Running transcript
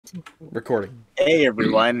Recording. Hey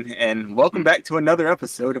everyone, and welcome back to another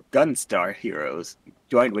episode of Gunstar Heroes.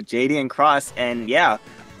 Joined with JD and Cros, and yeah,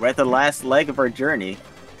 we're at the last leg of our journey.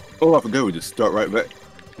 Oh, I forgot we just start right back.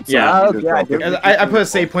 Yeah, I put a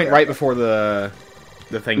save point right before the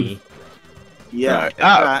thingy. Yeah,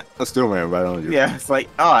 I still ran right on you. yeah, it's like,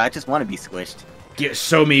 oh, I just want to be squished.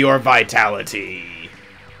 Show me your vitality.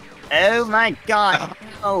 Oh my god,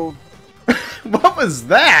 no. What was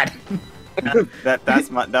that? That's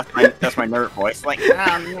my nerd voice. Like,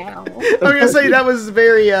 oh no. I'm gonna say that was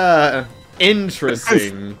very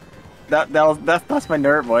interesting. That's my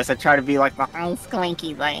nerd voice. I try to be like, oh,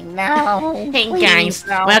 Squinky, like, no. Hey please, guys,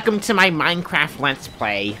 no. welcome to my Minecraft Let's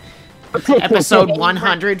Play. Episode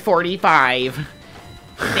 145.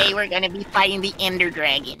 Today we're gonna be fighting the Ender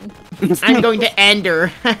Dragon. I'm going to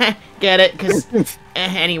Ender. Get it? Cause,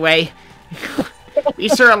 anyway. Be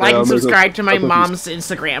sure to like and subscribe to my mom's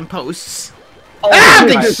Instagram posts. Oh,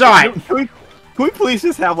 big shot! Can we please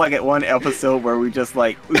just have like one episode where we just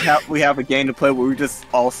like we have a game to play where we just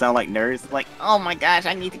all sound like nerds? Like, oh my gosh,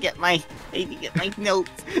 I need to get my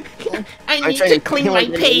notes. I need to clean my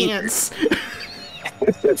pants.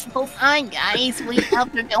 Hold on, guys.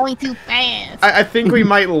 We're going too fast. I think we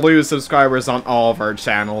might lose subscribers on all of our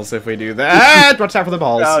channels if we do that. Watch out for the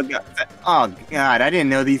balls. Oh god, I didn't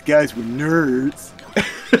know these guys were nerds.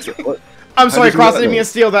 I'm sorry, Cross, I didn't mean to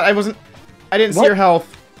steal that. I didn't see your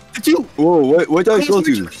health. Did you? Whoa, what did I go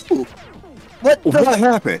to? What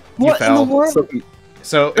happened? You fell. In the world?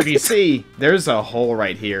 So if you see, there's a hole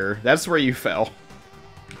right here. That's where you fell.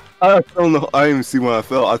 I don't know. I didn't even see when I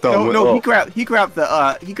fell. I thought. No, he grabbed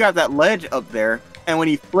that ledge up there, and when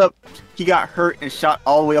he flipped, he got hurt and shot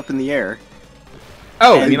all the way up in the air.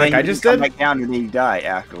 Oh, and you mean like I just come did? back down and then you die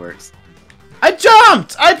afterwards. I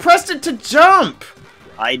jumped! I pressed it to jump!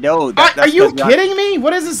 I know. Are you kidding me?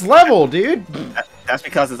 What is this level, dude? That's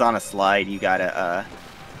because it's on a slide. You gotta,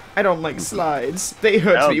 I don't like slides. They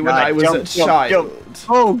hurt me when God, I was a child.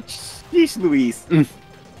 Oh, jeez, Louise.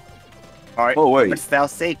 Alright, Oh, wait. it's now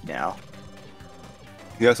safe now.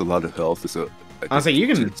 He has a lot of health. So Honestly, you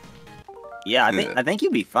can... Yeah, I think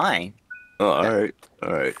you'll be fine. Oh, alright.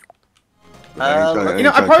 Alright. You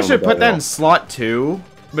know, I probably should put that in slot 2,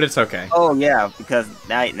 but it's okay. Oh yeah, because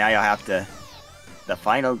now you'll have to... The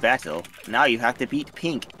final battle. Now you have to beat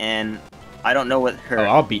Pink, and I don't know what her... Oh,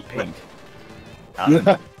 I'll beat Pink.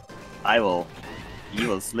 You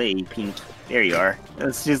will slay Pink. There you are.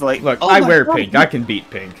 It's just like... Look, oh I wear God. pink. I can beat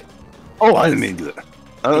Pink. Oh, I didn't mean to do that.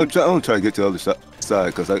 I'm trying to get to the other side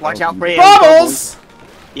because I... Watch out for Bubbles!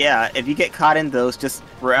 Yeah, if you get caught in those, just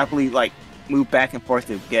rapidly, like, move back and forth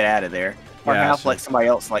to get out of there. Or Yeah, have, sure. like, somebody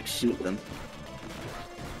else, like, shoot them.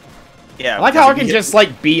 Yeah. I like how I can just,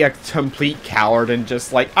 like, be a complete coward and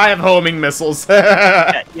just, like, I have homing missiles.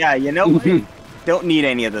 Yeah, you know what? Don't need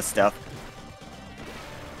any of this stuff.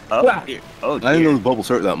 Oh, dear. Oh, dear. I didn't know the bubbles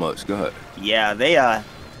hurt that much. Go ahead. Yeah, they, I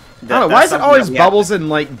don't know, why is it always bubbles in,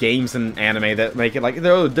 like, games and anime that make it, like,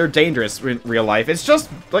 they're dangerous in real life? It's just,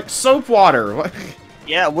 like, soap water. What?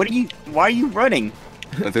 Yeah, why are you running?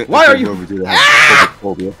 Why are you...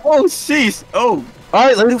 Oh, jeez! Oh!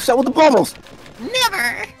 Alright, let me start with the bubbles!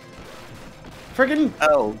 Never. Friggin'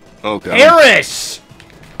 Oh. Okay. perish!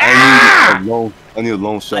 I need a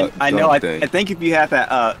long shot. I know. I think if you have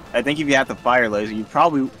that, I think if you have the fire laser, you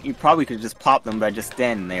probably could just pop them by just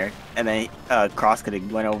standing there, and then Cross could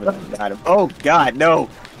have went over them and got him. Oh God, no!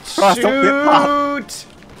 Cross, don't get popped!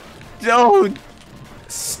 Don't!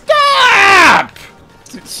 Stop!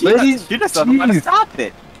 She just doesn't want to stop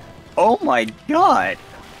it. Oh my God!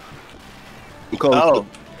 Oh!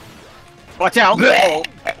 Watch out!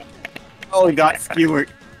 Oh, he got skewered.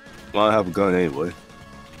 Well, I have a gun anyway.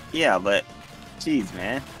 Yeah, but, jeez,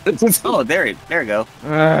 man. Oh, there we go.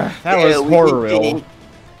 That was horrible.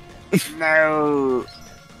 No.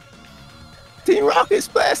 Team Rocket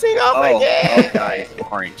splashing up Oh, God,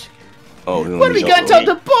 orange. Oh, What have we got to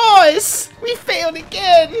the boys? We failed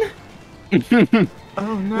again.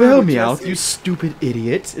 Oh no. Well, Meowth, you stupid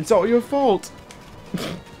idiot. It's all your fault.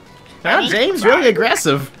 Now James really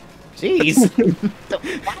aggressive. Jeez.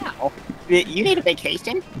 Wow. You need a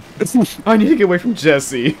vacation? I need to get away from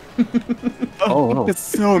Jessie. Oh, It's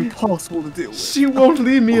so impossible to deal with. She won't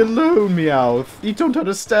leave me alone, Meowth. You don't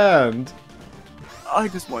understand. I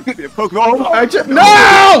just want to be a Pokemon.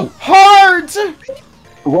 No! Heart!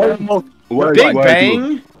 Why Big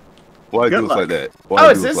Bang? Why do Good it luck. like that? Oh,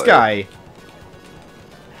 it's this guy.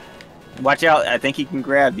 Watch out! I think he can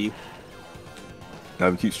grab you,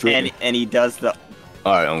 Now we keep straight. and he does the.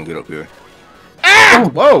 Alright, I'm gonna get up here. Ah!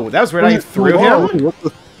 Whoa, that was weird. I threw him.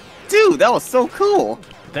 Dude, that was so cool.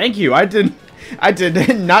 Thank you. I didn't. I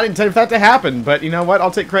did not intend for that to happen, but you know what?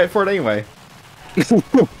 I'll take credit for it anyway.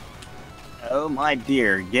 Oh my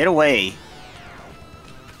dear, get away.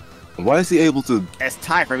 Why is he able to? It's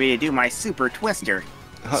time for me to do my super twister.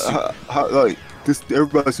 Like this?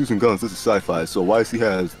 Everybody's using guns. This is sci-fi. So why does he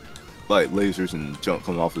have like lasers and junk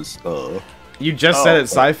coming off his? You just said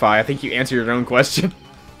it's sci-fi. I think you answered your own question.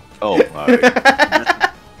 Oh,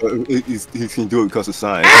 alright. He can do it because of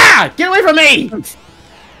science. Ah! Get away from me!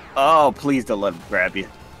 Oh, please don't let him grab you.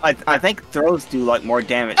 I think throws do like more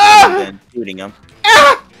damage than shooting them.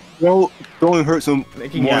 Well, throwing hurts him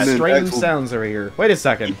Making more than strange actual... sounds over here. Wait a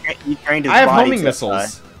second. He trained his I have body homing to,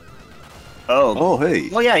 missiles. Oh, hey.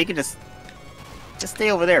 Well, yeah, you can just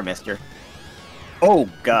stay over there, mister. Oh,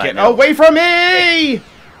 God. Get no. away from me!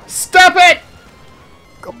 Stop it!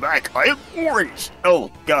 Come back. I am orange.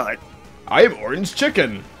 Oh, God. I am orange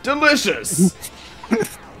chicken. Delicious.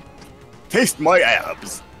 Taste my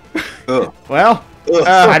abs. Well,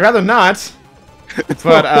 I'd rather not.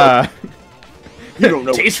 But, You don't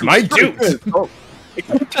know taste what my true doot.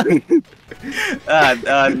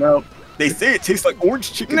 No. They say it tastes like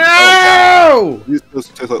orange chicken. No! You're supposed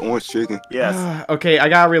to taste like orange chicken. Yes. Okay, I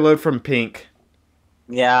gotta reload from pink.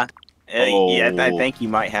 Yeah. Yeah, I Oh. think you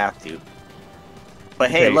might have to.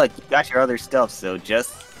 But hey, Okay. look, you got your other stuff, so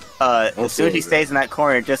just as soon as she stays in that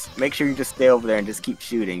corner, just make sure you just stay over there and just keep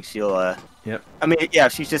shooting. She'll Yep. I mean, yeah,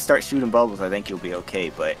 if she just starts shooting bubbles, I think you'll be okay,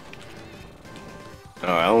 but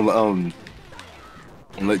Alright,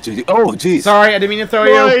 I'm let JD. Oh, jeez. Sorry, I didn't mean to throw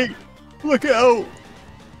you. Wait, look out!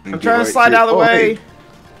 I'm trying to slide out of the way. Hey.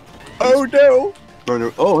 Oh no!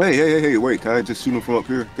 Burner. Oh, hey, wait. Can I just shoot him from up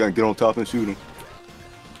here? Can I get on top and shoot him?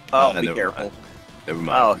 Oh, Nah, be never careful. mind. Never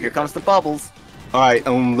mind. Oh, here comes the bubbles. Alright,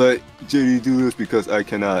 I'm gonna let JD do this because I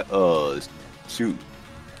cannot, shoot.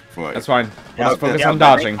 Right. That's fine. We'll just focus Yeah, on but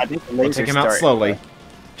I dodging. think the We'll lasers take him out start- slowly.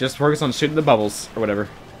 Just focus on shooting the bubbles, or whatever.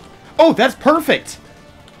 Oh, that's perfect!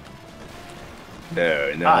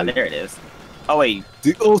 There, now. Ah, there it is. Oh wait,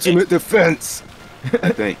 The ultimate defense! I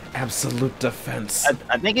think. Absolute defense.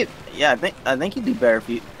 I think it. Yeah, I think you'd do better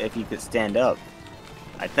if you could stand up.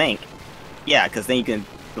 I think. Yeah, because then you can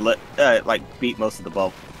like beat most of the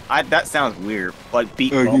bubbles. That sounds weird. Like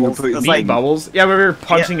beat You bubbles. can It's Beat like bubbles? Yeah, we were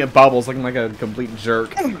punching at bubbles looking like a complete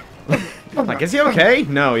jerk. Like, is he okay?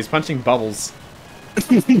 No, he's punching bubbles.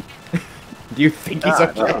 Do you think he's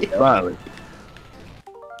okay? Finally.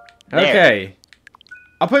 Okay.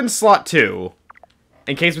 I'll put in slot 2.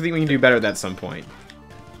 In case we think we can do better at some point.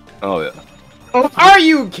 Oh, yeah. Oh, are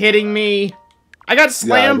you kidding me? I got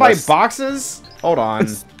slammed by that's- boxes? Hold on.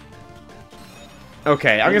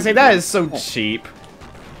 Okay, I'm gonna say that is so cheap.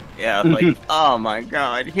 yeah, like oh my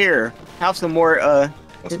god. Here, have some more.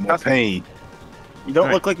 That's more pain. You don't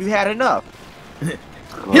Alright. look like you had enough.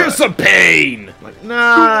 Here's some pain! Like,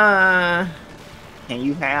 nah. Can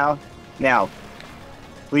you have now?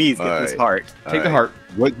 Please get this Alright. heart. Take the heart.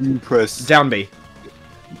 What do you press Down B.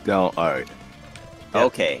 down? Alright.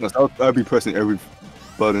 Okay. I'll be pressing every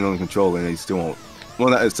button on the controller and they still won't. Well,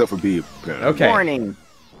 not except for B, apparently. Okay. Warning.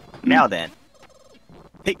 Now then,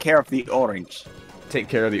 take care of the orange. Take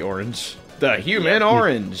care of the orange. The human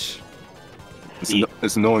orange.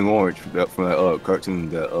 It's annoying orange from that cartoon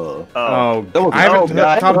that Oh, That was- I haven't oh,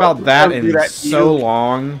 God. talked about that Don't do in that to so you.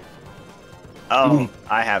 long. Oh,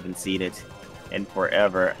 I haven't seen it in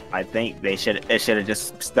forever. I think it should have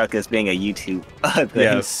just stuck as being a YouTube thing.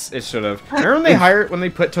 Yes, it should have. Remember when they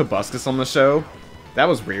put Tobuscus on the show? That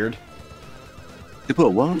was weird. they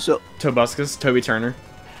put one show. Tobuscus, Toby Turner.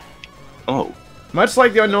 Oh, Much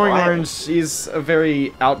like the Annoying Why? Orange, he's a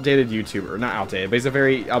very outdated YouTuber. Not outdated, but he's a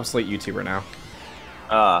very obsolete YouTuber now.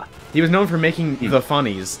 He was known for making the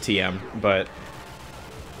funnies, TM, but...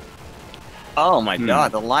 Oh my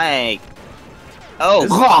god, the lag.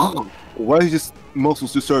 Oh, why did just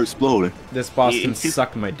muscles just start exploding? This boss can You-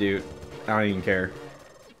 suck my dude. I don't even care.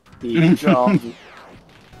 This-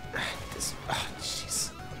 This, oh,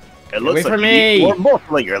 jeez. it looks Wait like for you me. need more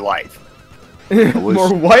muscle in your life. wish-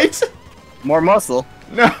 More white? More muscle.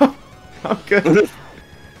 No, I'm good.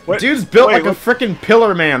 What? Dude's built Wait, like a freaking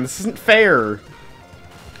pillar man. This isn't fair.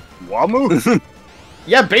 Wamu.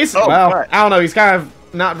 Yeah, basically. Oh, well, God. I don't know. He's kind of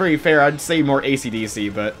not very fair. I'd say more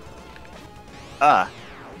AC/DC, but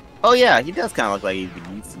Oh yeah, he does kind of look like he's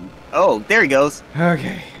decent. Oh, there he goes.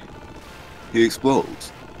 okay. He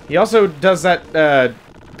explodes. He also does that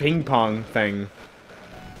ping pong thing.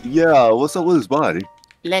 Yeah, what's up with his body?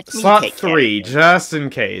 Let Slot 3, just in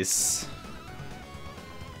case.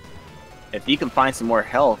 If you can find some more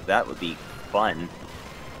health, that would be fun.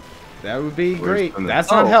 That would be Where's great. the- That's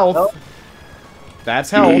not Oh, health. health? That's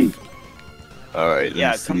health. All right,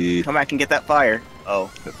 Yeah, let's see. come back and get that fire. Oh.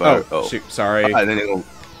 The fire. Oh, shoot, sorry. Then they go.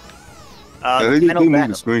 The They final move the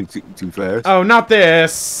battle. screen too fast. Oh, not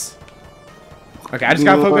this! Okay, I just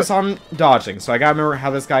gotta focus on dodging, so I gotta remember how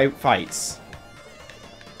this guy fights.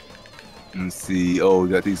 Let's see. Oh, we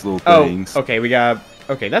got these little Oh, things. okay, we got...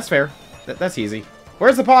 Okay, that's fair. That's easy.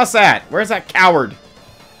 Where's the boss at? Where's that coward?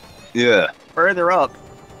 Yeah. Further up.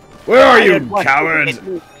 Where are I you, didn't want to coward? hit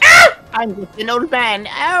me. I'm just an old man.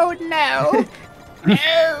 Oh no.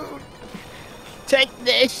 No. Take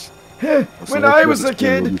this. When I was a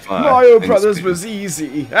kid, Mario Brothers was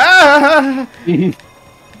easy. Ah!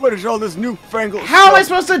 What is all this newfangled How am I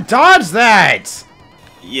supposed to dodge that?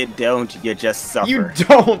 You don't. You just suffer. You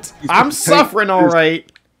don't. I'm suffering, all right.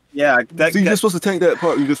 Yeah. So you're just supposed to tank that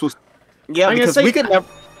part. You're just supposed to... Yeah, I'm gonna because say- we could never.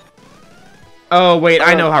 Oh, wait,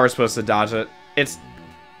 I know how we're supposed to dodge it. It's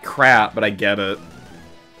crap, but I get it.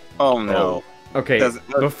 Oh no. Okay, Does-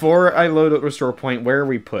 before I load at restore point, where are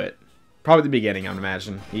we put? Probably the beginning, I would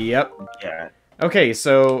imagine. Yep. Yeah. Okay,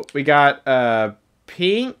 so we got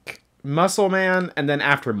Pink, Muscle Man, and then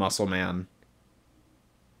after Muscle Man.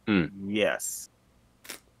 Yes.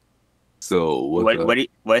 So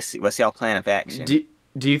What's y'all plan of action?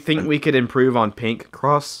 Do you think we could improve on Pink,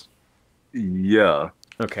 Cross? Yeah.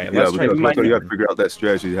 Okay, Yeah, let's try we Pink. you gotta figure out that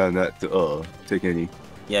strategy how not to take any.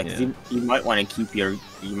 Yeah, because you might want to keep your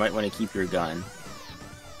gun.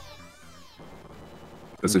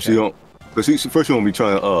 So she don't. But she first she won't be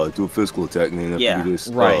trying to do a physical attack, and then after Yeah. you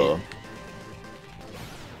just Right.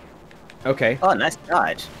 Okay, Oh, nice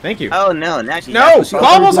dodge. thank you. Oh no, now she. No! she-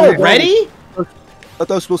 Bobbles Oh, already? I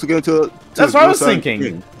thought I was supposed to get into. That's what I was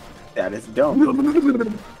thinking. That is dumb.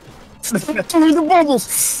 the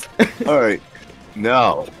bubbles. All right,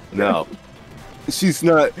 now, she's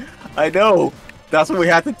not. I know. That's what we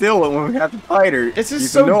have to deal with when we have to fight her. This is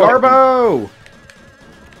She's so annoying. Garbo!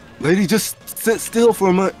 Lady, just sit still for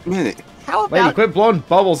a minute. How Lady, about quit blowing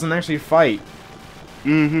bubbles and actually fight.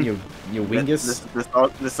 Mm-hmm. You wingus.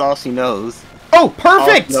 This all she knows. Oh,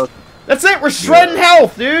 perfect! All she That's it, we're shredding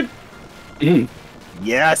health, dude! knows.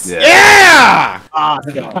 Yes. Yeah. Yeah!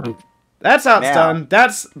 Awesome. That's how it's Now. done.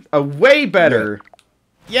 That's a way better.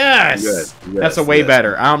 Yes! Yes, That's a yes, way yes.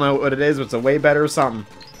 better. I don't know what it is, but it's a way better something.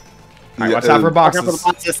 Alright, Yeah, watch out for Watch out for the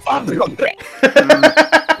boxes. boxes.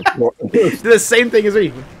 Do the same thing as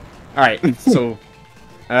me. Alright, so...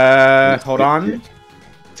 hold on.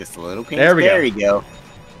 Just a little pink. There we go. There you go.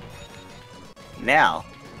 Now,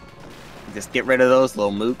 just get rid of those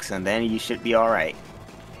little mooks, and then you should be all right.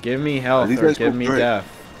 Give me health These or guys give go me great. death.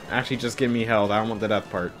 Actually, just give me health. I don't want the death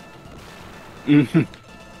part.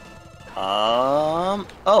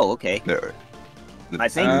 Oh, okay. There. I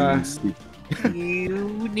think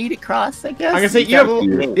you need a cross, I guess. I'm gonna say gotta-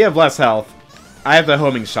 you have less health. I have the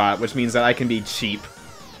homing shot, which means that I can be cheap.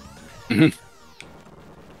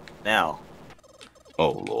 Now,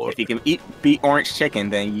 Oh lord. if you can beat orange chicken,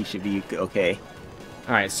 then you should be okay.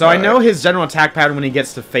 Alright, so I know his general attack pattern when he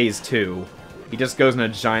gets to phase 2. He just goes in a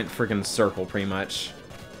giant freaking circle, pretty much.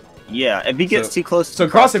 Yeah, if he gets too close. So,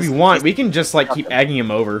 Cross, if you want, we can just, like, keep egging him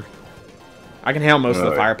over. I can handle most of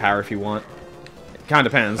the Alright. firepower if you want. It kind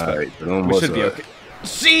of depends, but Alright, we should be okay.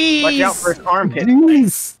 Jeez! Watch out for his armpit.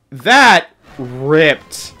 That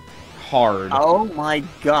ripped hard. Oh my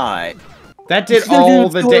god. That did all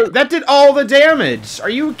the damage. Are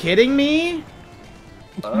you kidding me?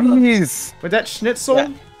 Please. With that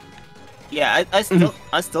schnitzel? Yeah, I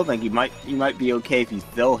still think you might be okay if you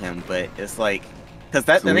throw him, but it's like, because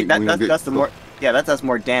I think that does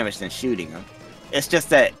more damage than shooting him. It's just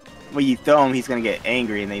that when you throw him, he's gonna get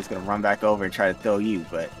angry and then he's gonna run back over and try to throw you.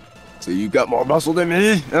 But So you got more muscle than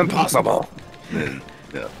me? Impossible.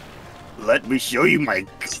 Yeah. let me show you my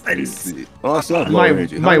Let's guns. see. Oh, it's not My low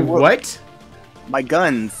energy. my How- what? My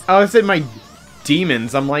guns. Oh, I said my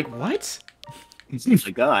demons. I'm like, what? Oh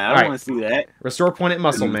my god, I don't Alright. want to see that. Restore point at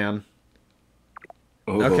muscle man.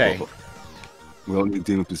 Oh, Okay. We don't need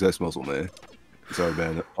demon possessed muscle, man. Sorry,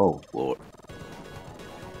 man. Oh lord.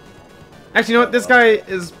 Actually, you know what? This guy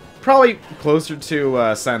is probably closer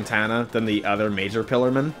to Santana than the other major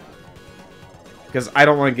pillarman. Because I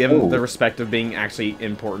don't want to give him the respect of being actually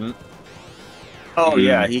important. Oh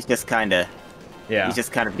yeah, he's just kind of. Yeah. He's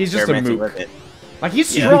just kind of. He's just a experimenting mook. with it. Like, he's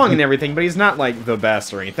strong and everything, but he's not, like, the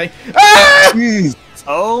best or anything. Ah! Jeez.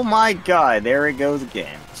 Oh my god, there it goes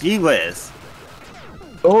again. Gee whiz.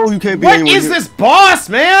 Oh, you can't be What anywhere is near- this boss,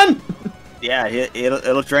 man? Yeah,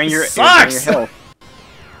 it'll drain your, Sucks! health.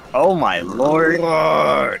 Oh my lord.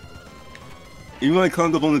 Lord. You might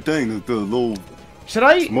climbed up on the thing, the little. Should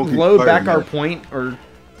I Smoky load fire back in our there. point, or...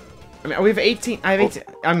 I mean, we have 18... I have 18...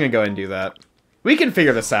 I'm gonna go ahead and do that. We can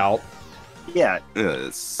figure this out. Yeah, Yeah,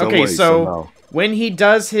 it's some Okay, way, so- somehow. When he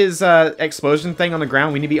does his explosion thing on the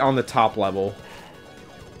ground, we need to be on the top level.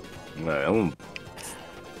 Alright, I'm...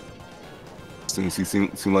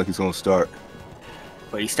 Seems like he's gonna start.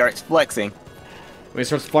 But he starts flexing. When he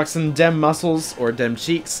starts flexing dem muscles or dem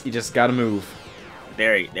cheeks, you just gotta move.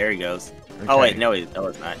 There he goes. Okay. Oh wait, no, it's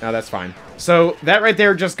not. No, that's fine. So that right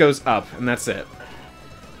there just goes up, and that's it.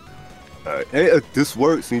 Alright, hey, if this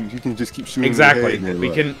works, you can just keep shooting. Exactly. In the head, We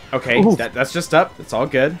can. Okay, Oof. that's just up. It's all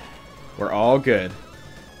good. We're all good.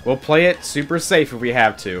 We'll play it super safe if we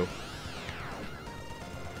have to.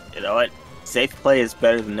 You know what? Safe play is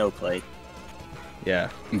better than no play. Yeah.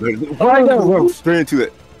 Why not? Straight into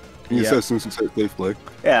it. You Yep. said soon as you said safe play.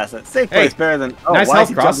 Yeah, so safe play Hey, is better than. Oh, nice why health, is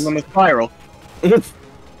he Cros. jumping on the spiral?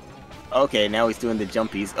 Okay, now he's doing the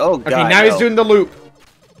jumpies. Oh god. Okay, now no. he's doing the loop.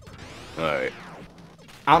 Alright.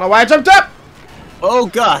 I don't know why I jumped up. Oh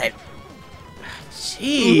god.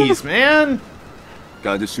 Jeez, man.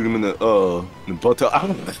 Gotta just shoot him in the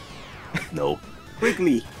buttock. No.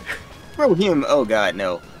 Quickly. Throw him. Oh god,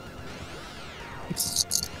 no.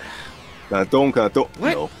 Kinda throw him, kinda throw.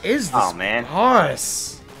 What No. is this Oh, man.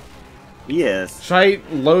 boss? Yes. Should I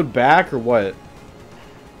load back or what?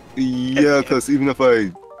 Yeah, because even if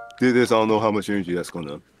I did this, I don't know how much energy that's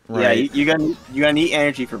gonna. Yeah, Right. you're gonna need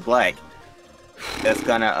energy for Black. That's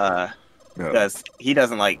gonna Yeah. because he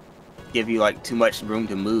doesn't like give you like too much room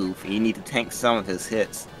to move. You need to tank some of his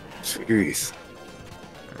hits. Jeez.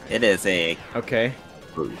 It is a Okay.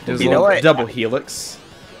 There's You a know little what? double helix.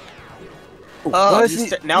 Oh,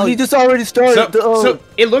 now he just already started. So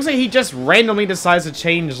it looks like he just randomly decides to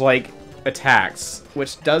change like attacks,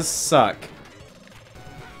 which does suck.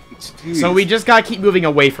 So we just gotta keep moving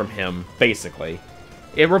away from him, basically.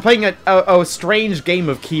 Yeah, we're playing a strange game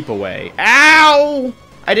of keep away. Ow!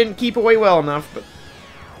 I didn't keep away well enough, but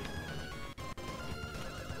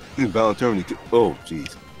Voluntarily. Oh,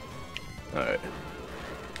 jeez. Alright.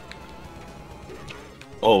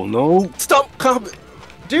 Oh no! Stop! Combat!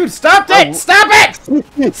 dude, stop it! Oh. Stop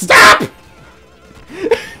it! Stop!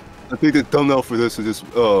 I think the thumbnail for this is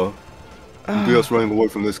just be us running away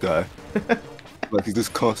from this guy. Like he's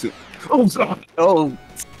just constant. Oh, God. Oh,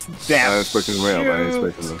 I damn. ain't expecting him around. I ain't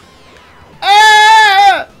expecting him.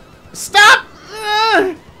 Ah! Stop!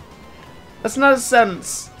 That's not a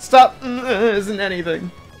sentence. Stop isn't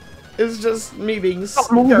anything. It's just me being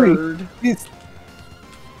scared.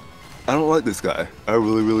 I don't like this guy. I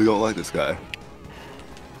really, really don't like this guy.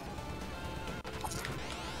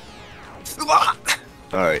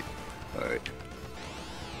 Alright. Alright.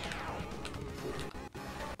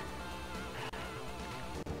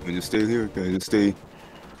 Can I just stay here? Can I just stay?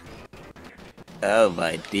 Oh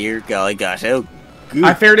my dear golly gosh. Oh, good.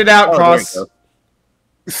 I figured it out, Oh, Cross. there you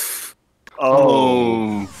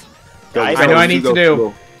Oh, I know I need to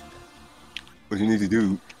do. What you need to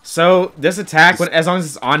do? So, this attack, as long as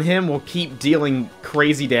it's on him, will keep dealing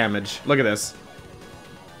crazy damage. Look at this.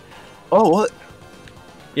 Oh, what?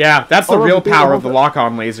 Yeah, that's the Oh, real look at power that. of the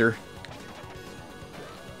lock-on laser.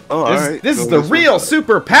 Oh, This, alright. this So is the this real one-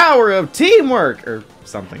 super power of teamwork! Or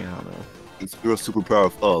something, I don't know. It's real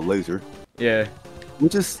superpower of laser. Yeah, We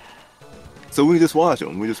just. So we just watch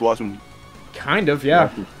him. We just watch him. kind of, yeah.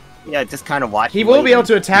 yeah, just kind of watch. He him will be later. able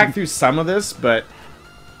to attack through some of this, but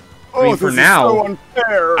Oh, mean, for this is now, so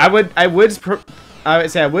unfair. I would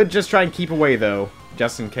say I would just try and keep away though,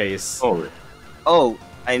 just in case. Oh, Oh,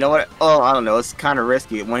 I know what. Oh, I don't know. It's kind of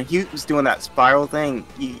risky. When he was doing that spiral thing,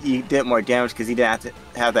 you did more damage because he didn't have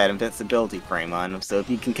to have that invincibility frame on him. So if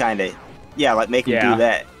you can kind of, yeah, like make him Yeah. do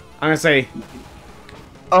that. I'm gonna say,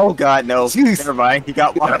 Oh God, no. Jeez. Never mind. He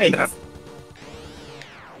got one.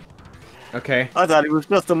 okay, I thought it was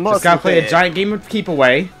just a muscle. just gotta play a head. giant game of keep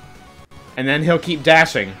away, and then he'll keep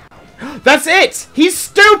dashing. That's it! He's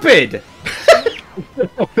stupid!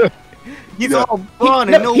 He's Yeah. all fun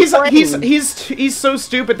No, and no he's so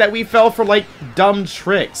stupid that we fell for like dumb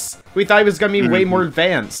tricks. We thought he was gonna be way more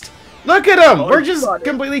advanced. Look at him! Oh, We're just got it.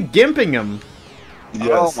 completely gimping him. yes.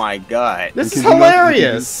 Oh my God. This You is can do nothing.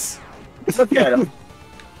 hilarious. Look at him.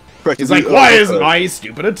 He's like, why is my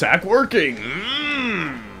stupid attack working?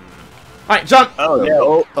 Alright, jump! Oh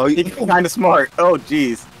yeah. Oh, He's kind of smart. Oh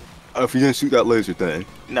jeez. if you didn't shoot that laser thing.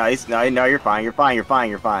 Nice. No, you're fine. You're fine. You're fine.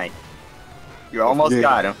 You're fine. You almost Yeah.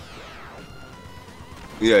 got him.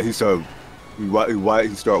 Yeah, he started. He started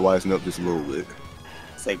wising up just a little bit.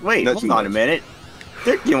 It's like, wait, Not hold too on a much. minute.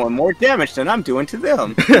 They're doing more damage than I'm doing to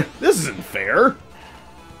them. This isn't fair.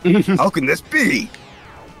 How can this be?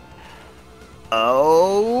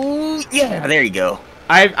 Oh, yeah, there you go.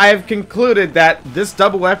 I've concluded that this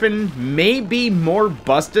double weapon may be more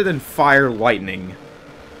busted than fire lightning.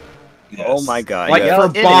 Yes. Oh my god. Like, yeah, for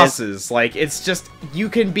it is. bosses, like, it's just, you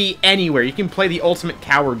can be anywhere. You can play the ultimate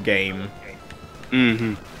coward game.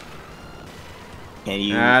 Mm-hmm. Can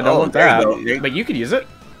you? I don't oh, want there that. you go. But you could use it.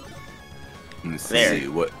 Let's There. see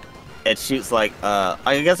what. It shoots like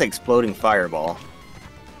I guess exploding fireball.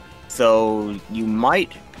 So you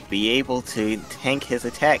might be able to tank his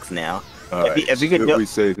attacks now. All right. if you could should do- we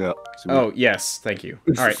save now? Should we- Oh, yes. Thank you.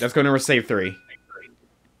 Alright, let's go to save 3.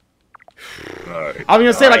 All right. I was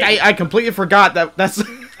gonna say, like, Alright. I completely forgot that's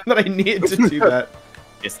that I needed to do that.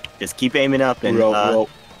 Just keep aiming up and We're all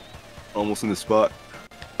almost in the spot.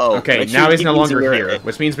 oh. Okay, make now sure he's you no keep longer using here, your-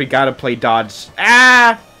 which means we gotta play dodge.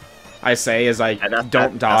 Ah! I say as I that's-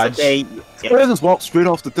 don't that's dodge. okay. Yeah. Just walk straight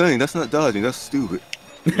off the thing. That's not dodging. That's stupid.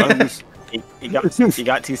 I'm just- You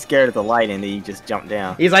got too scared of the light and then you just jumped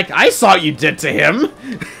down. He's like, I saw what you did to him!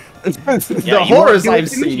 Yeah, The you horrors won't I've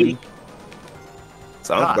do anything. seen.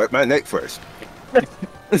 So I'm break my neck first.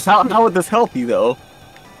 How would this help you though?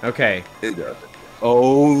 Okay. It does.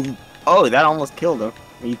 Oh, Oh, that almost killed him.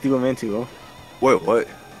 You threw him into him. wait, what?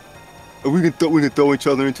 We can throw each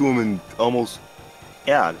other into him and almost.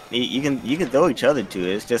 Yeah, you can throw each other to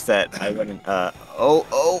it. It's just that I wouldn't.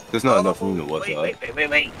 Oh. There's not enough room to watch Wait.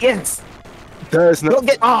 out. Yes. That's not. Don't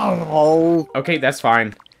get. Oh. Okay, that's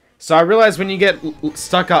fine. So I realize when you get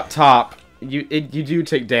stuck up top, you do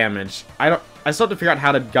take damage. I still have to figure out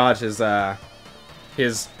how to dodge his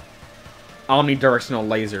omnidirectional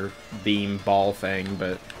laser beam ball thing,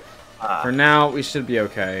 but for now we should be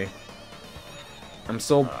okay. I'm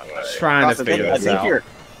still trying to figure this out.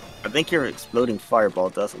 I think your exploding fireball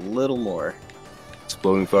does a little more.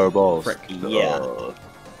 Exploding fireballs. Frick. Yeah.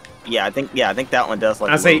 Yeah, I think that one does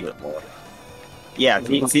like I a say- little bit more. Yeah,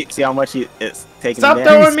 see how much it's taking. Stop damage?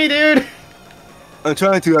 throwing me, dude! I'm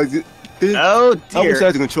trying to. Oh I wish I dear.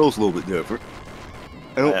 had the controls a little bit different.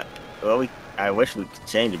 I don't. Well, I wish we could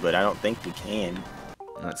change it, but I don't think we can.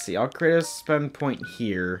 Let's see. I'll create a spin point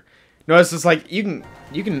here. Notice it's like you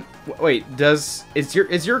can wait. Is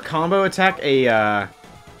your combo attack a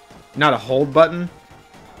not a hold button?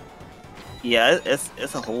 Yeah, it's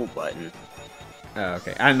a whole button. Oh,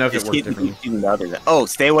 okay. I don't know if it works differently. Shooting the other. Oh,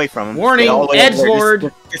 stay away from him. Warning, Stay all the way over there.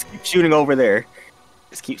 edgelord. Just keep shooting over there.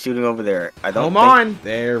 Just keep shooting over there. I don't. Come think, on.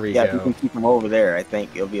 There we Yeah, if you go. can keep him over there, I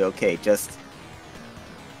think it'll be okay. Just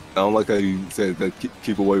I don't like how you said that.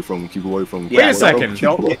 Keep away from him. Keep away from him. Wait a second.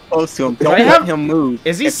 Don't get close to him. Do Don't I let have- him move.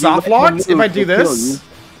 Is he If you let soft him locked if move, I do he'll kill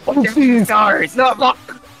this? you. Sorry, it's not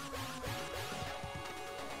locked.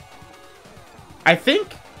 I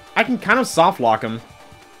think I can kind of soft lock him.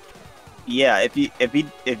 Yeah, if you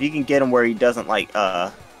can get him where he doesn't like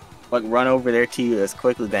run over there to you as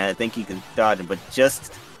quickly, then I think you can dodge him. But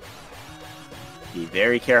just be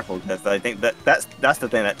very careful because I think that's the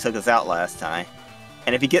thing that took us out last time.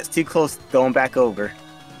 And if he gets too close, throw him back over.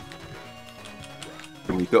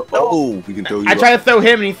 Can we throw? Oh, we can throw you. I tried to throw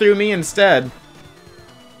him and he threw me instead.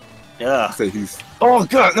 Ugh. Say he's. Oh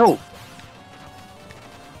God, no!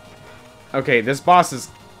 Okay, this boss is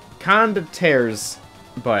kind of tears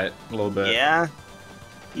butt a little bit. Yeah,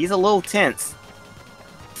 he's a little tense.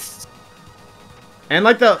 And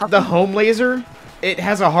like the home laser, it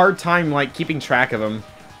has a hard time like keeping track of him.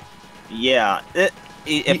 Yeah,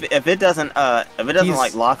 if it doesn't He's-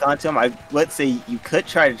 like lock onto him, let's say you could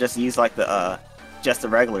try to just use like the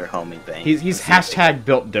regular homing thing. He's hashtag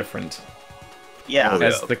built different, Yeah. Oh,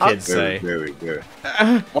 as yeah. the kids Very, say. very, very.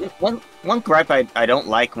 One gripe I don't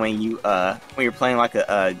like when you're playing like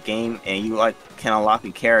a game and you like can unlock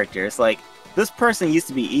a character. It's like this person used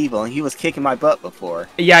to be evil and he was kicking my butt before.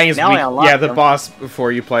 Yeah, he's Now weak. I unlock Yeah, the him. boss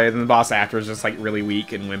before you play, then the boss after is just like really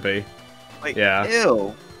weak and wimpy. Like, Yeah.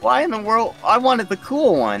 ew. Why in the world? I wanted the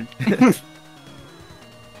cool one.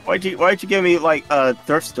 Why'd you give me like a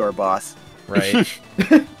thrift store boss? Right.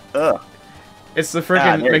 Ugh. It's the Ah, freaking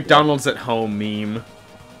there you go. McDonald's at home meme.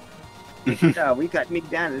 Yeah, we got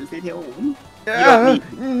McDonald's at home. Ah,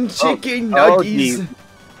 don't chicken Oh, nuggies. geez.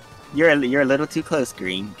 You're a little too close,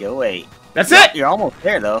 Green. Go away. That's it. You're almost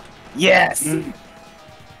there though. Yes. On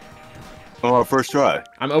our first try.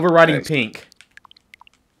 I'm overriding Nice. pink.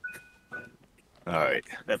 All right.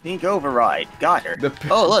 The pink override. Got her. The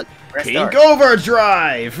Oh look. Press Pink start.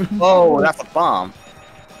 overdrive. Oh, that's a bomb.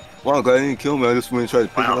 Well, I'm glad he didn't kill me. I just went and tried to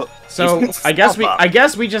pick Wow. it up. So It's I guess stealth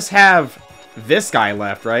up. we just have this guy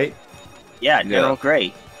left, right? Yeah, General Yeah.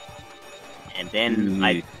 Gray. And then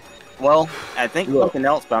Mm. I think Yeah. something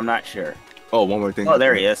else, but I'm not sure. Oh, one more thing. Oh,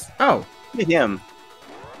 there he is. Oh, Look at him.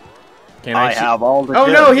 can I I? have all the. Oh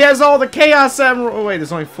gems. no, he has all the Chaos Emeralds. Oh, wait,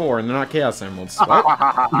 there's only 4, and they're not Chaos Emeralds.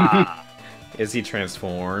 What? Is he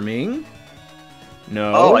transforming?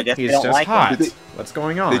 No, Oh, I guess they he's don't just like him. hot. Did they- What's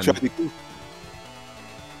going They on? tried to kill.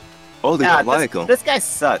 Oh, they don't like him. This guy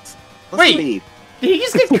sucks. Let's Wait. leave. Did he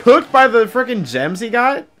just get cooked by the freaking gems he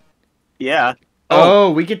got? Yeah.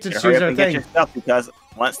 Oh, we get to Hurry choose up our and get thing. your stuff because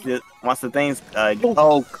once the things I mean,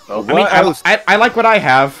 What? I like what I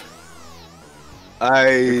have.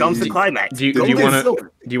 here comes the I climax. Do you Golden want to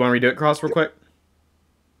silver. redo it, Cross, real quick?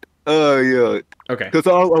 yeah. Okay. Because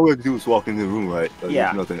all we have to do is walk into the room, right?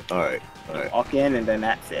 Yeah. There's nothing. All right. Walk in and then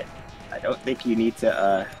that's it. I don't think you need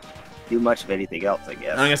to do much of anything else. I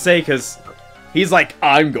guess. I'm gonna say because he's like,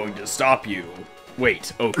 I'm going to stop you.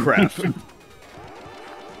 Wait. Oh crap.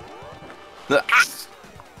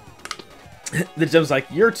 The gem's like,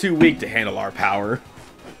 you're too weak to handle our power.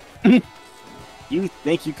 You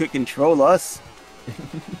think you could control us?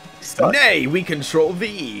 Suck. Nay, we control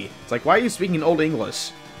thee. It's like, why are you speaking Old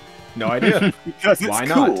English? No idea. Because it's Why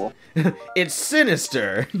cool. not? It's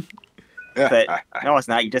sinister. But no, it's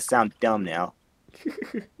not. You just sound dumb now.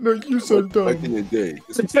 No, you so Back in the day.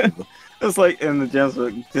 It's like in the gems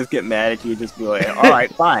would just get mad at you, just be like, all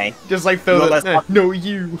right, fine. Just like throw No, the, that's not- no,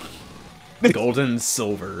 you. Gold and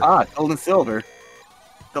silver. Ah, gold and silver.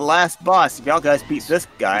 The last boss. If y'all guys beat this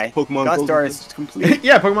guy, Pokemon Gold Gunstar and is complete.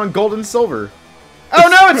 Yeah, Pokemon Gold and Silver. Oh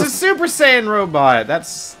no, it's a Super Saiyan robot.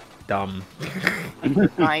 That's dumb.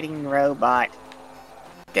 Fighting robot.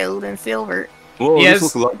 Gold and silver. Whoa, He this has-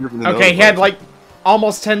 looks a lot different than Okay, the he had other like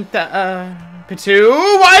almost 10. Pitu.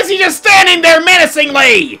 Why is he just standing there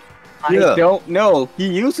menacingly? Yeah. I don't know. He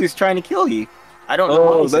usually is trying to kill you. I don't know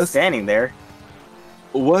Oh, why he's that's- just standing there.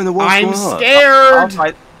 What in the world's I'm going on?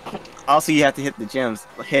 scared. Also, you have to hit the gems.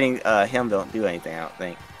 Hitting him don't do anything, I don't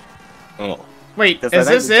think. Oh. Wait, 'Cause is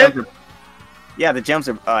I think this the it? gems are- yeah, the gems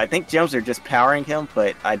are. I think gems are just powering him,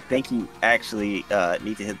 but I think you actually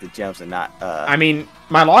need to hit the gems and not. I mean,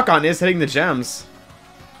 my lock-on is hitting the gems.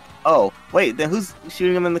 Oh, wait. Then who's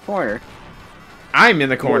shooting him in the corner? I'm in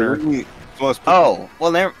the corner. Oh,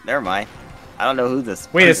 well, never mind. I don't know who this.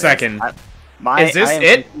 Wait a person is. second. Is this I am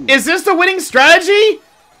it? confused. Is this the winning strategy?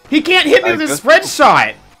 He can't hit me I with a guess spread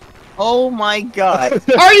shot. Oh my god!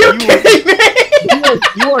 Are you kidding me?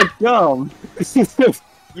 you are dumb.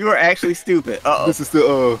 You are actually stupid. Uh This oh. is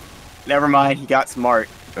the Never mind. He got smart.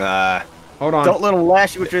 Hold on. Don't let him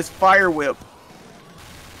lash you with his fire whip.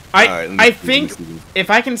 alright, let me I see, think let me see. if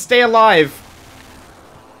I can stay alive,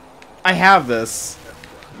 I have this.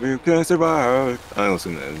 We can survive. I don't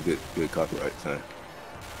sing that and get copyright time.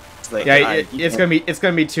 It's like, Yeah, it's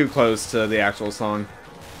gonna be too close to the actual song.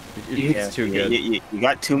 It's too good. You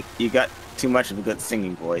got too much of a good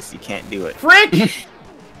singing voice. You can't do it. Frick!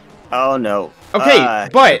 Oh no. Okay,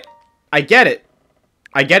 but I get it.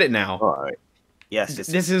 I get it now. Alright. Yes.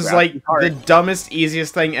 Just This is grab like your heart. the dumbest,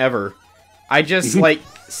 easiest thing ever. I just like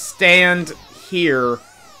stand here,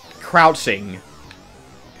 crouching.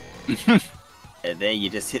 And then you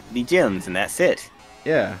just hit the gems, and that's it.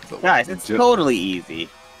 Yeah. Guys, it's totally easy.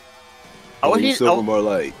 Oh, he- silver more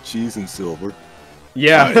like cheese and silver.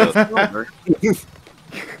 Yeah. silver.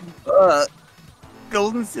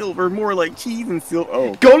 Gold and silver, more like cheese and silver.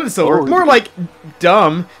 Oh, Gold and silver, Oh, more like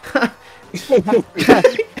dumb.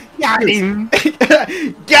 got him.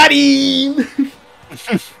 Got him!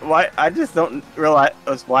 Why? I just don't realize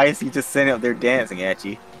why is he just sitting up there dancing at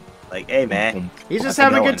you? Like, hey man, He's just how's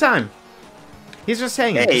it having a going? good time. He's just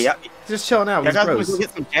hanging. Hey, just, just chilling out y'all with his guys want to bros. go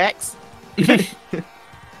get some jacks?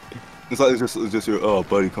 It's like it's just your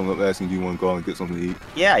buddy coming up asking, do you want to go out and get something to eat?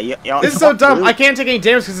 Yeah, y'all. This is so dumb. I can't take any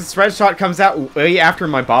damage because the spread shot comes out way after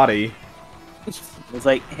my body. It's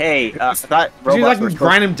like, hey, I thought Dude, I robots can were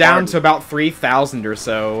grind him supposed down to to about 3,000 or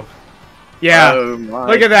so. Yeah. Oh my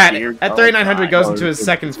Look at that. dear At 3,900 God. goes Oh, into his it's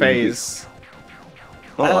second pretty good. phase.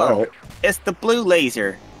 Oh, Oh. alright. It's the blue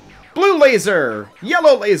laser. Blue laser,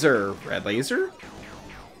 yellow laser, red laser,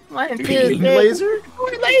 One, two, pink three. laser. Four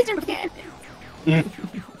laser cannon.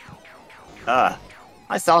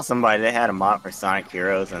 I saw somebody that had a mod for Sonic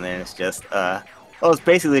Heroes, and then it's just well, it's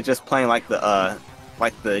basically just playing like the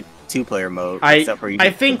 2-player mode. except for you I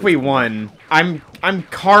just- think we won. I'm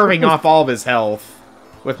carving off all of his health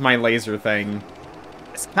with my laser thing.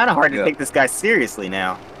 It's kind of hard to Yeah. take this guy seriously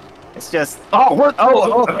now. It's just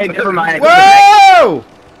okay, never mind. Whoa!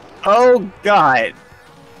 Oh god.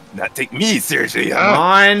 Not take me seriously, Come huh?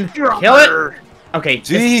 on, kill it. Okay,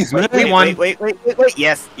 Jeez, man. we won. Wait.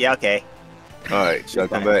 Yes. Yeah. Okay. Alright, should I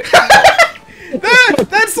come back?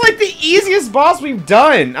 That's like the easiest boss we've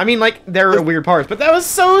done. I mean, like there are weird parts, but that was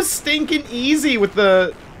so stinking easy with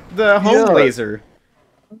the home Yeah. laser.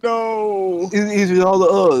 No. Is all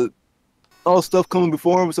the stuff coming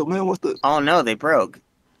before him? So man, what's the? Oh no, they broke.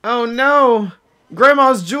 Oh no,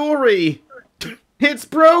 Grandma's jewelry. It's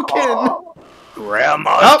broken.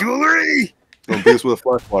 Grandma's Oh. jewelry. gonna beat us with a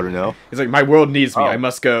flash water now. He's like, my world needs me. Oh. I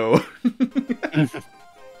must go.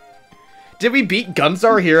 Did we beat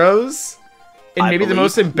Gunstar Heroes in maybe the believe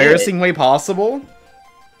most we embarrassing way possible?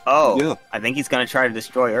 Oh, Yeah. I think he's gonna try to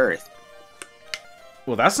destroy Earth.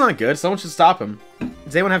 Well, that's not good. Someone should stop him.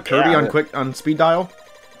 Does anyone have Kirby Yeah. on speed dial?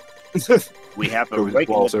 We have to Kirby's break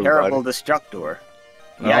the balls, everybody. terrible destructor.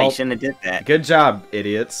 Yeah, Oh. you shouldn't have did that. Good job,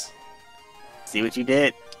 idiots. See what you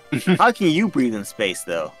did? How can you breathe in space,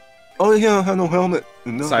 though? Oh yeah, I have no helmet.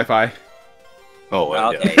 No. Sci-fi. Oh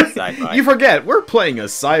well, Okay, yeah. sci-fi. You forget, we're playing a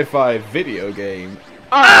sci-fi video game.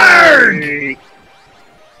 Arrgh!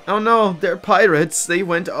 Oh no, they're pirates. They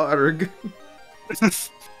went arg.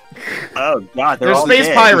 Oh god, They're all space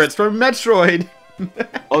dead. pirates from Metroid.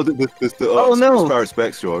 Oh, this the Oh, no. Pirates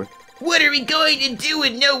backstory. What are we going to do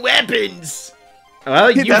with no weapons?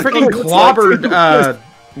 Well, you That's freaking what it looks like. clobbered,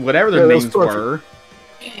 whatever their Yeah, that was names perfect. were.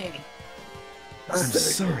 I'm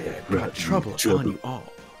sorry I brought trouble upon you all.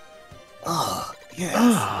 Oh, yes.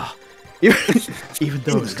 Ah, even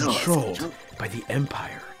though it's controlled by the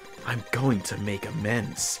Empire, I'm going to make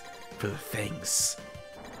amends for the things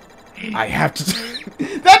I have to.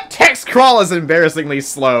 That text crawl is embarrassingly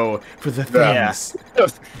slow for the Yeah.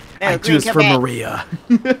 things Hey, I Green, choose come for back. Maria.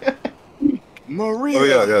 Maria.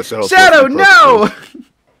 Oh yeah. Shadow, no!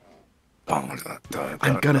 I'm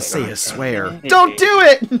I'm gonna say a swear. Don't do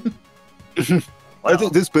it. I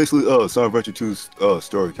think this is basically Sonic Adventure 2's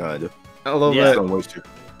story kinda. A little Yeah. bit. Don't waste you.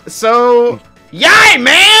 So, yay,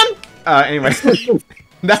 man! Anyway,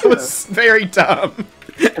 that was very dumb.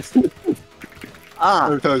 Ah,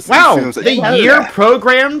 Every time I see Wow, him, it's like, the "Yeah." year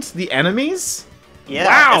programmed the enemies? yeah,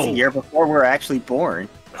 Wow. that's a year before we were actually born.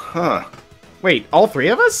 Huh. Wait, all three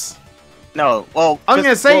of us? No, well, I'm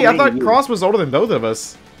gonna say, I me thought and you. Cros was older than both of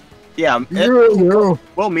us. Yeah, Yeah.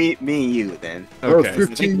 well, me and you then. Okay.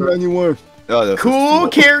 1591. Oh, that's Cool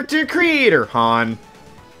 15. character creator, Han.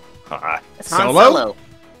 It's Solo?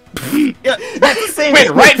 Yeah, that's the same. Wait,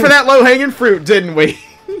 right for that low-hanging fruit, didn't we?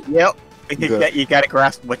 Yep. Yeah. You gotta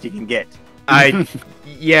grasp what you can get.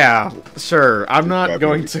 Yeah, sure. I'm not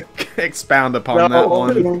going to expound upon that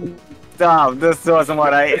one. Stop. This wasn't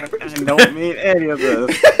what I don't mean any of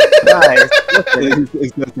this. Guys, listen.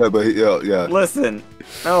 It's not that, but yeah. Listen.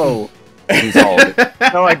 No. He's all of it.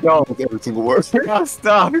 No, I don't. Every single word. Oh,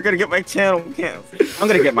 stop. You're gonna get my channel canceled. I'm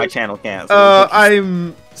gonna get my channel canceled.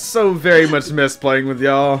 I'm so very much miss playing with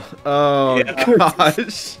y'all. Oh, Yeah.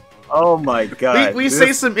 gosh. Oh my god. We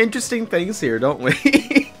say some interesting things here, don't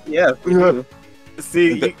we? Yeah. Yeah.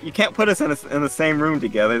 See, you can't put us in the same room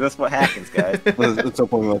together. That's what happens, guys. At some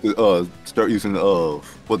point, we have to start using the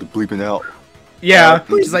bleeping out. Yeah,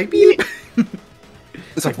 just like beep.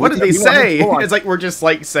 It's Like, what did they you want say? to go on? It's like we're just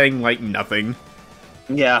like saying like nothing.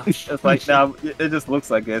 Yeah, it's like no, it just looks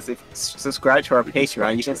like this. If you subscribe to our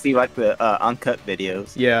Patreon, you can see like the uncut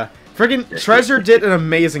videos. Yeah, friggin' Treasure did an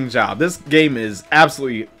amazing job. This game is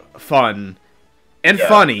absolutely fun and Yeah,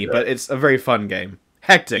 funny, yeah. but it's a very fun game.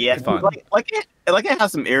 Hectic Yeah, fun. like it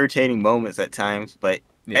has some irritating moments at times, but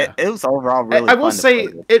Yeah. it was overall really. I will fun to say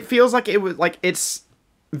play with. it feels like it was like it's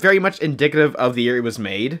very much indicative of the year it was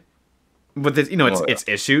made. With its, Oh, yeah. its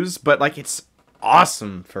issues, but like it's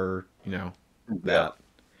awesome for that.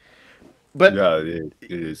 But Yeah, it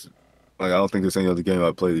is. Like, I don't think there's any other game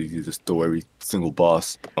I played that you just throw every single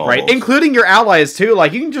boss. right, almost. including your allies too.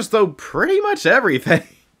 Like you can just throw pretty much everything.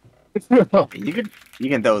 You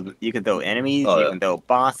can throw enemies, Oh, you yeah. can throw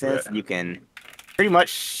bosses, Yeah. you can pretty much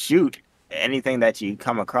shoot anything that you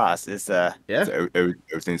come across. It's Yeah. So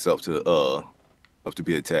everything's up to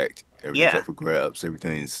be attacked. Everything's Yeah. up for grabs.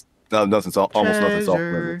 Everything's nothing's almost nothing's off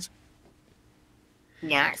Treasure. limits.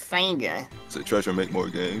 Yeah, Sega. So Treasure, make more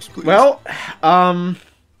games, please. Well,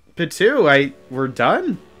 P2, we're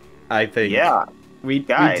done. I think. yeah, we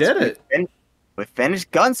guys, did it. We finished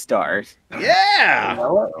Gunstars. Yeah. That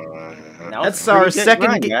was That's a our pretty good second.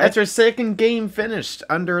 run, guys. That's our second game finished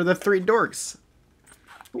under the 3 dorks.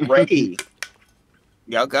 Great.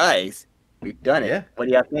 Y'all guys, we've done it. Yeah. What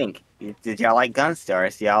do y'all think? Did y'all like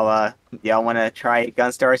Gunstars? Y'all want to try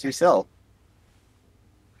Gunstars yourself?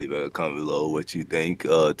 Leave a comment below what you think.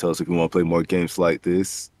 Tell us if you want to play more games like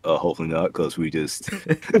this. Hopefully not, because we just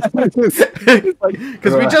Because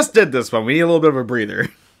we just did this one. We need a little bit of a breather.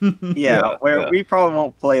 Yeah, Yeah. we probably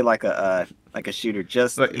won't play like a shooter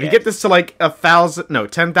just Look, if you yet. get this to like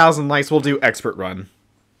 10,000 likes, we'll do expert run.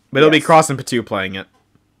 But it'll be Yes. Cros and P2 playing it.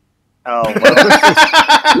 Oh, well.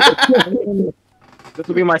 This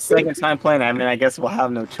will be my second time playing. I mean, I guess we'll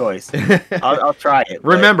have no choice. I'll try it. but-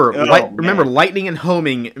 Remember, oh, remember, man. lightning and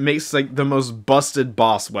homing makes like the most busted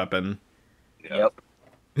boss weapon. Yep.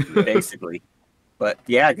 Basically. But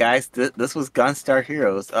yeah, guys, this was Gunstar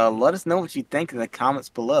Heroes. Let us know what you think in the comments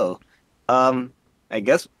below. I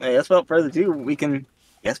guess without further ado, we can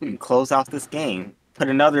close off this game. Put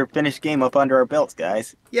another finished game up under our belts,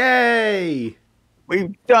 guys. Yay!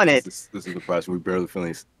 We've done it. This is the price. We barely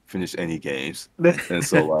finished any games, and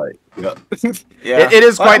so like, yeah, Yeah, It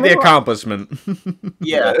is Well, quite I mean, the accomplishment.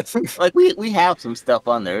 Yeah, like we have some stuff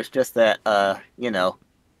on there. It's just that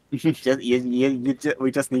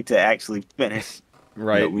we just need to actually finish.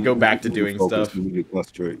 Right, we go back to need doing focus, stuff. We need to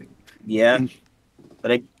concentrate. Yeah,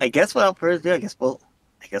 but I guess without further ado,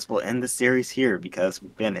 I guess we'll end the series here because we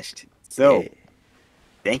finished. So, Yeah.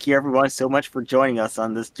 thank you everyone so much for joining us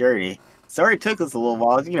on this journey. Sorry it took us a little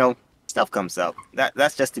while. Stuff comes up.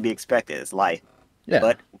 That's just to be expected. It's life. Yeah.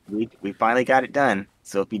 But we finally got it done.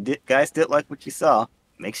 So if you guys did like what you saw,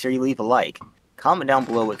 make sure you leave a like. Comment down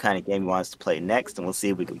below what kind of game you want us to play next, and we'll see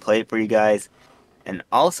if we can play it for you guys. And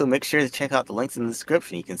also make sure to check out the links in the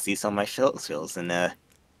description. You can see some of my shows and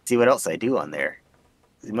see what else I do on there.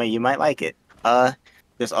 You might like it.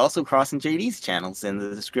 There's also Cros and JD's channels in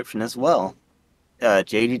the description as well.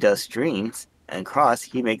 JD does streams, and Cros,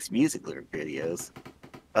 he makes music lyric videos.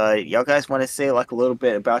 Y'all guys want to say like a little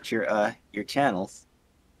bit about your channels?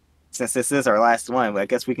 Since this is our last one, I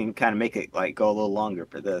guess we can kind of make it like go a little longer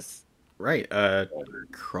for this. Right.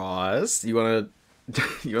 Cros, you wanna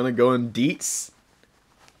go in deets?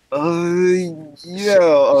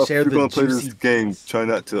 Yeah. If Share you're the gonna play juicy this game, try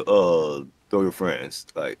not to throw your friends.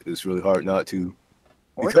 Like, it's really hard not to.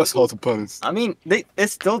 Because all the puns. I mean, it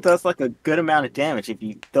still does like a good amount of damage if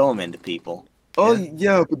you throw them into people. Oh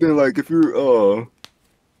yeah, but then like if you're ooh,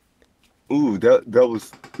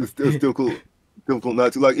 it's still cool. Difficult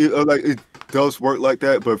not to like it does work like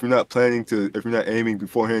that, but if you're not aiming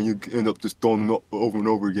beforehand, you end up just throwing them over and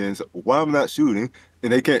over again. So why am I not shooting?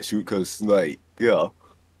 And they can't shoot because like I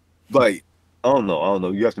don't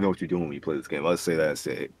know. You have to know what you're doing when you play this game. I'll say that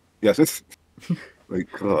instead. Yes, it's like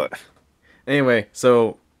God. Anyway,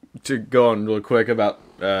 so to go on real quick about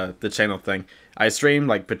the channel thing, I stream,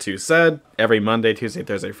 like Patu said, every Monday, Tuesday,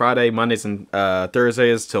 Thursday, Friday. Mondays and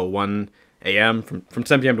Thursdays till 1 a.m. From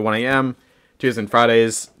 10 p.m. to 1 a.m. Tuesdays and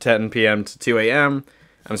Fridays, 10 p.m. to 2 a.m.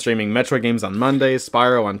 I'm streaming Metroid games on Mondays,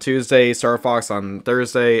 Spyro on Tuesday, Star Fox on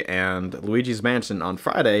Thursday, and Luigi's Mansion on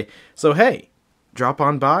Friday. So hey, drop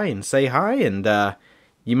on by and say hi, and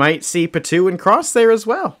you might see Patu and Cros there as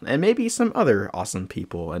well, and maybe some other awesome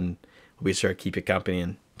people, and we'll be sure to keep you company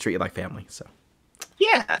and treat you like family. So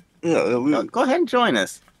Yeah, go ahead and join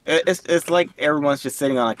us. It's like everyone's just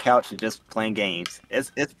sitting on a couch and just playing games.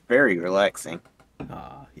 It's very relaxing.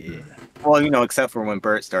 yeah. Well, except for when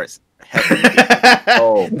Bert starts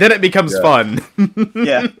heckling. Then it becomes fun.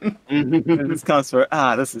 Yeah. This comes for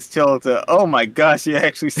this is chill to oh my gosh, you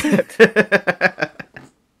actually said that.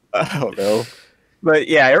 I don't know. But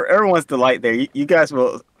yeah, everyone's delight there. You guys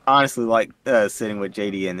will honestly like sitting with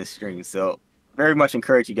JD in this stream, so very much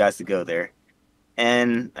encourage you guys to go there.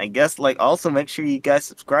 And I guess like also make sure you guys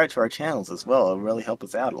subscribe to our channels as well. It'll really help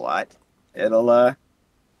us out a lot. It'll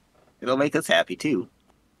make us happy too.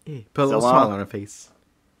 Yeah, put a little smile on our face.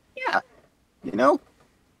 Yeah.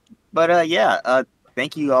 But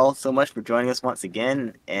thank you all so much for joining us once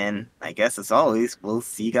again, and I guess as always, we'll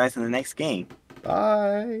see you guys in the next game.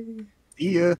 Bye. See ya.